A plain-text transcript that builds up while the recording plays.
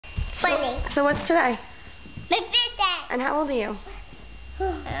Funny. So what's today? My birthday. And how old are you?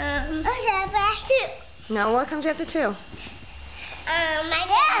 No, what comes after 2? My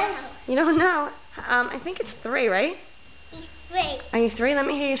dad. You don't know. I think it's 3, right? He's 3. Are you 3? Let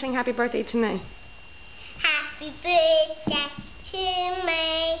me hear you sing happy birthday to me. Happy birthday to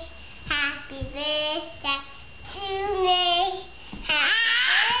me. Happy birthday to me.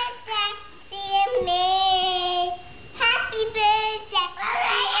 Happy birthday to me. Happy birthday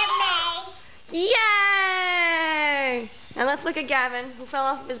to me. Yay! And let's look at Gavin, who fell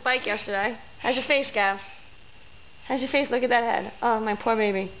off his bike yesterday. How's your face, Gav? How's your face? Look at that head. Oh, my poor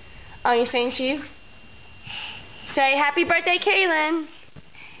baby. Oh, you saying cheese? Say happy birthday, Caelan.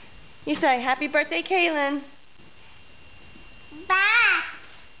 You say happy birthday, Caelan. Bye.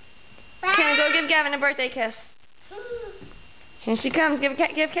 Bye. Caelan, go give Gavin a birthday kiss. Here she comes. Give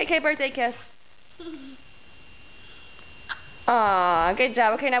KK a birthday kiss. Aw, good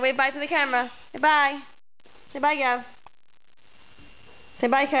job. Okay, now wave bye to the camera. Say bye. Say bye, Gav. Say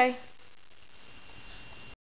bye, Kay.